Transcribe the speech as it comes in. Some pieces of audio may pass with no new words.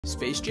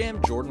Space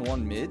Jam Jordan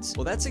 1 mids?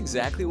 Well, that's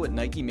exactly what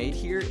Nike made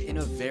here in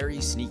a very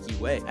sneaky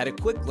way. At a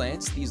quick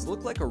glance, these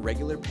look like a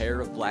regular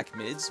pair of black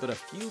mids, but a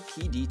few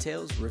key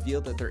details reveal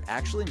that they're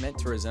actually meant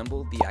to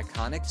resemble the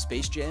iconic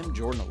Space Jam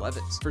Jordan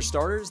 11s. For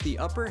starters, the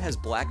upper has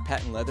black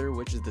patent leather,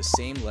 which is the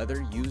same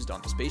leather used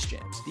on the Space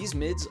Jams. These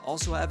mids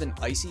also have an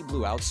icy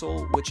blue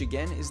outsole, which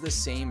again is the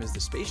same as the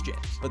Space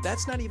Jams. But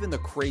that's not even the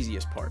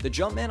craziest part. The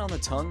Jumpman on the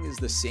tongue is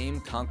the same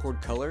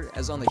Concord color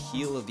as on the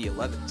heel of the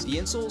 11s. The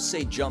insoles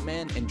say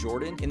Jumpman and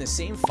Jordan in the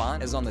same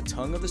font as on the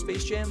tongue of the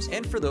Space Jams,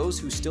 and for those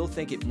who still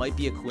think it might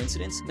be a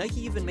coincidence,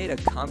 Nike even made a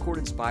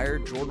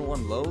Concord-inspired Jordan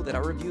 1 low that I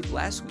reviewed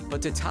last week.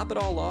 But to top it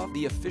all off,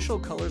 the official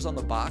colors on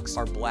the box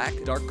are black,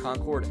 dark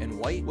Concord, and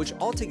white, which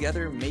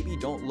altogether maybe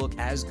don't look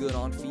as good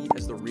on feet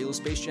as the real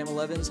Space Jam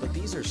 11s, but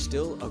these are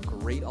still a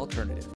great alternative.